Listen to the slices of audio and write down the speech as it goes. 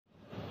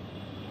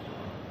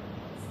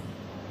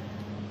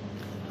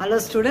Hello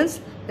students,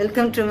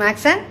 welcome to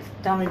Max and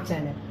Tamil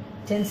channel.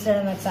 10th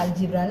Std Max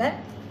Algebra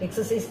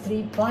exercise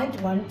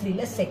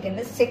 3.13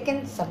 second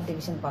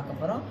subdivision பார்க்க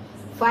போறோம்.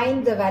 Find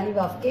the value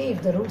of k if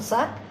the roots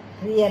are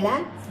real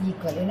and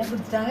equal. என்ன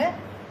கொடுத்துட்டாங்க?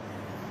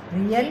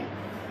 Real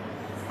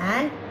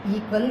and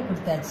equal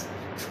கொடுத்தாச்சு.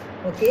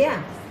 ஓகேயா?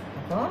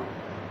 அப்போ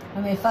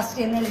நம்ம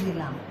first என்ன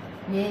எழுதிடலாம்?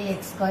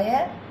 ax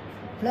square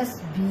plus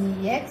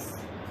bx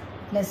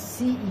plus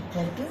c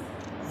equal to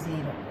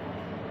 0.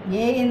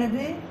 a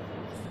என்னது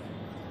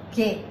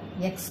k,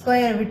 x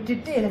square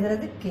விட்டுட்டு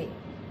எழுதுறது k.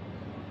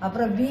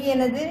 அப்புறம் b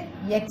என்னது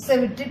x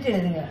விட்டுட்டு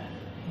எழுதுங்க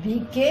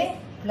bk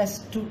plus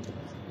 2.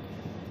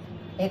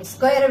 x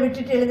square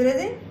விட்டுட்டு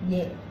எழுதுறது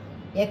a,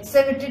 x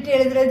விட்டுட்டு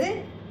எழுதுறது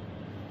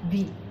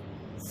b.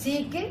 c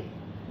க்கு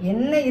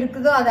என்ன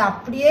இருக்குதோ அதை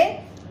அப்படியே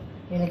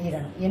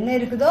எழுதிடணும். என்ன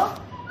இருக்குதோ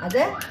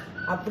அதை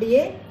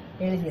அப்படியே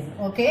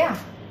எழுதிடணும். ஓகேயா?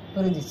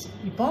 புரிஞ்சிச்சு.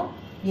 இப்போ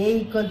a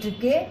equal to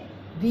k,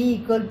 b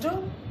equal to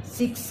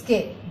 6k.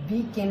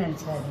 bk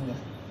நினச்சிடாதீங்க,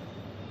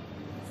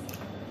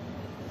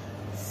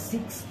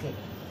 6k.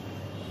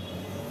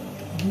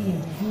 b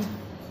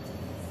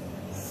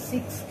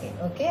 6k.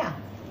 ஓகேயா?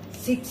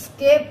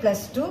 6k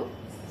plus 2,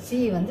 c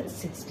வந்து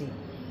 16.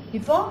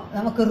 இப்போ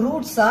நமக்கு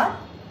roots are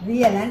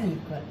real and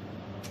equal.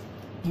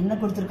 என்ன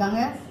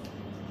கொடுத்துருக்காங்க?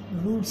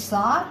 Roots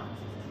are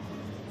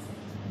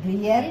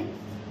real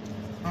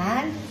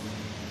and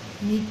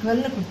equal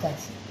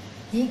கொடுத்தாச்சு.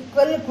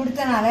 equal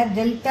கொடுத்தனால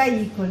delta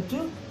equal to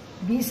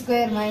b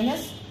square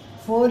minus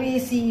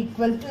 4ac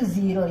equal to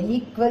 0.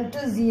 equal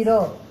to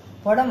 0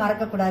 போட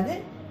மறக்கக்கூடாது.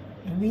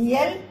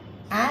 real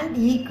and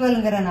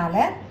equalங்கிறனால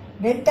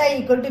delta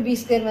equal to b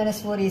square minus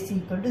 4ac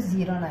equal to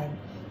 0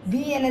 ஆயிடும். b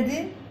என்னது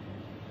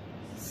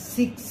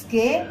 6k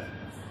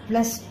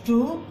plus 2,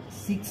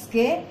 6k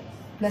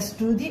plus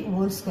 2 the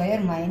whole square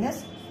minus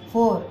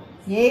 4.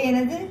 a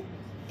என்னது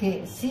k,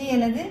 c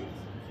என்னது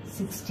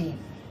 16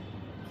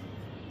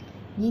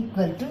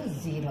 equal to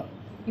 0.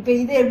 இப்போ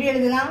இது எப்படி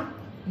எழுதலாம்?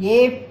 a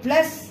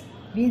plus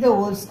b the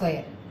whole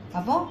square.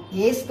 அப்போ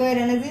a square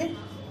என்னது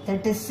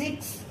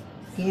 36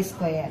 k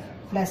square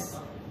plus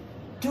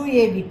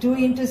 2ab, 2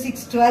 into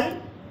 6 12,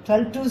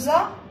 12 2s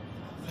are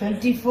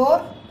 24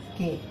 k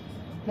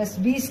plus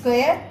b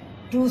square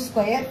 2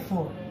 square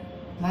 4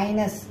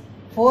 minus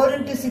 4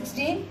 into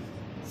 16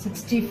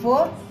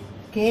 64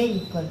 k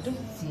equal to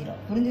 0.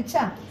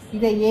 புரிஞ்சுச்சா?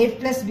 இதை a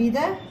plus b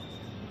the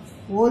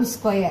whole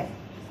square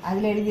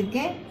அதில்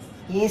எழுதியிருக்கேன்.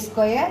 a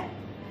square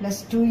plus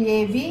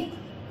 2ab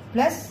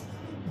plus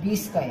b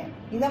square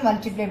இதை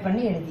multiply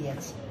பண்ணி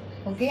எழுதியாச்சு.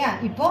 ஓகேயா?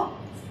 இப்போ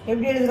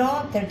எப்படி எழுதுறோம்?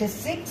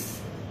 36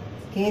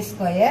 k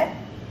square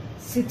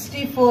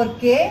 64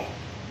 k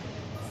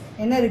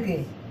என்ன இருக்கு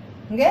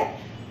இங்க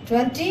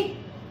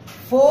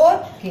 24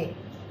 k.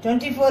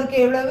 24 k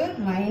எவ்வளவு?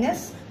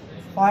 minus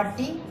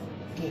 40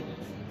 k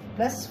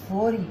plus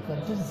 4 equal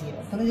to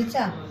 0.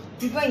 புரிஞ்சுச்சா?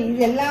 இப்போ இது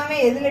எல்லாமே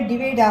எதில்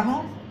டிவைட்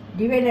ஆகும்?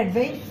 divided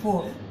by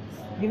 4.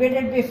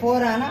 divided by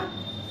 4 ஆனா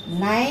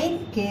 9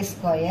 k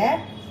square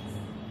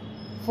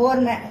 4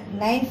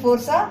 9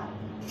 4s are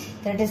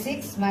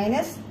 36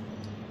 minus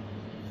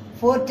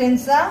 4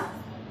 10s are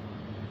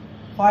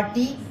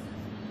 40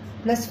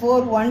 plus 4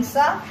 1s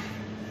are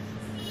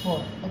 4.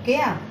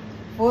 ஓகேயா?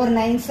 4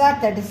 9s are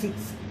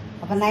 36.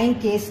 அப்போ 9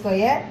 k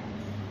square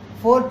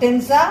 4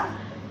 10s are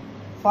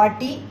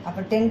 40.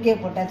 அப்போ 10 k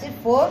போட்டாச்சு.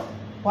 4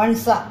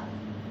 1s are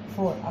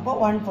 4. அப்போ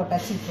 1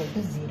 போட்டாச்சு equal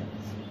to 0.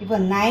 இப்போ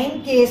 9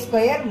 k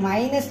square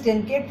minus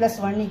 10 k plus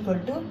 1 equal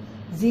to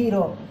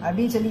 0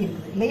 அப்படின்னு சொல்லி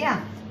இருக்குது இல்லையா?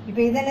 இப்போ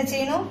இதை என்ன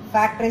செய்யணும்?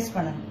 ஃபேக்டரைஸ்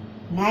பண்ணணும்.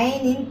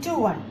 9 into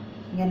 1.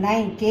 இங்கே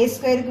 9 k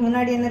ஸ்கொயருக்கு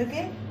முன்னாடி என்ன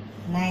இருக்கு?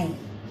 9.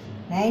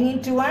 9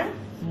 into 1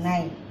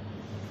 9.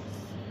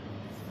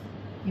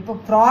 இப்போ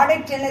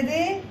ப்ராடக்ட்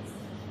என்னது?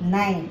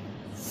 9.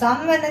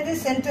 சம் என்னது?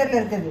 சென்டரில்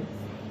இருக்குது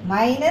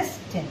மைனஸ்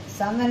 10.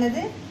 சம்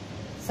என்னது?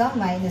 Some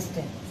minus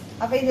 10.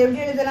 அப்போ இது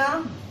எப்படி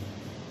எழுதலாம்?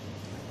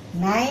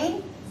 9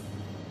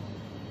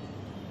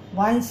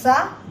 1s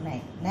are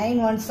 9. 9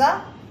 1s are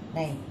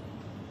 9.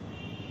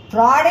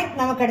 Product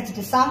நமக்கு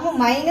கிடைச்சிட்டு சம்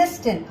மைனஸ்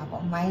 10. அப்போ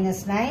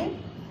minus 9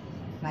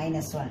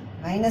 minus 1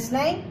 minus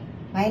 9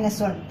 minus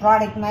 1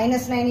 product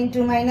minus 9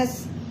 into minus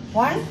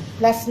 1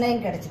 plus 9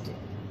 கிடைச்சிட்டு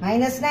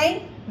minus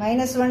 9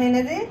 minus 1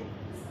 என்னது?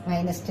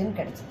 minus 10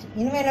 கிடைச்சிட்டு.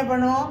 இனிமேல் என்ன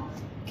பண்ணுவோம்?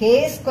 k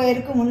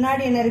ஸ்கொயருக்கு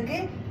முன்னாடி என்ன இருக்கு?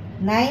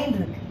 9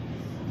 இருக்கு.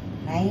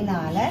 9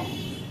 ஆல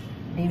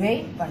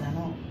டிவைட்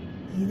பண்ணணும்.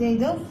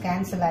 இதுவும்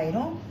கேன்சல்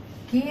ஆயிரும்.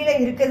 கீழே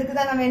இருக்கிறதுக்கு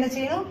தான் நம்ம என்ன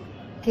செய்யணும்?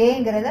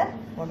 கேங்கிறத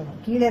போடணும்.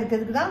 கீழே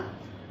இருக்கிறதுக்கு தான்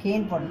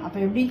கேன்னு போடணும். அப்போ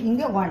எப்படி?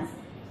 இங்கே 1.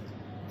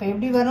 இப்போ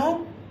எப்படி வரும்?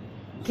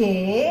 k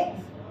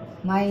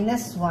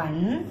minus 1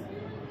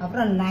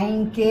 அப்புறம்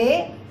 9k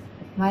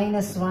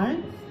minus 1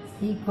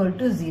 equal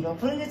to 0.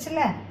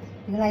 புரிஞ்சிச்சுல?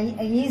 இது நான்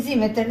ஈஸி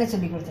மெத்தடில்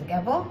சொல்லி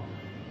கொடுத்துருக்கேன். அப்போ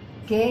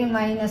k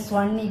minus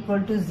 1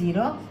 equal to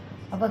 0.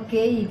 அப்போ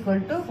k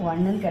equal to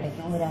 1ன்னு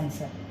கிடைக்கும் ஒரு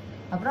ஆன்சர்.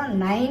 அப்புறம்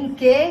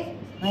 9k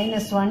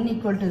minus 1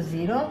 equal to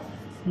 0.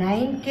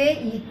 9k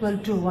equal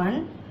to 1.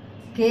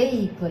 k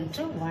equal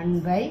to 1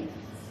 by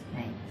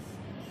 9.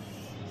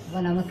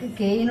 இப்போ நமக்கு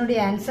k இனுடைய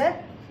answer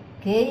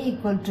k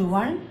equal to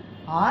 1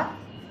 or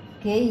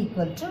k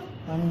equal to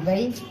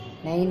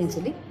 1/9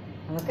 சொல்லி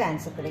நமக்கு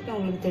ஆன்சர் கிடைக்கும்.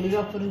 உங்களுக்கு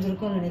தெளிவாக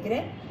புரிஞ்சிருக்கும்னு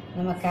நினைக்கிறேன்.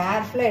 நம்ம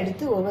கேர்ஃபுல்லாக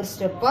எடுத்து ஒவ்வொரு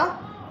ஸ்டெப்பாக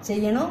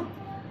செய்யணும்,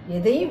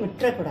 எதையும்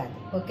விட்டுறக்கூடாது.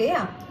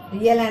 ஓகேயா?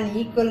 ரியல் அண்ட்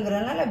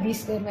ஈக்குவலுங்கிறதுனால b²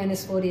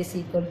 - 4ac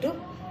 =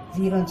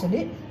 0ன்னு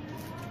சொல்லி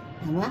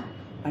நம்ம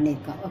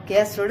பண்ணியிருக்கோம். Okay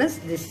students,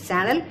 this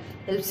channel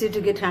helps you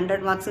to get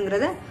 100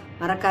 மார்க்ஸுங்கிறத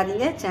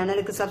மறக்காதீங்க.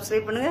 சேனலுக்கு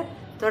சப்ஸ்கிரைப் பண்ணுங்கள்.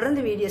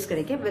 தொடர்ந்து வீடியோஸ்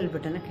கிடைக்க பெல்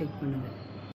பட்டனை கிளிக் பண்ணுங்கள்.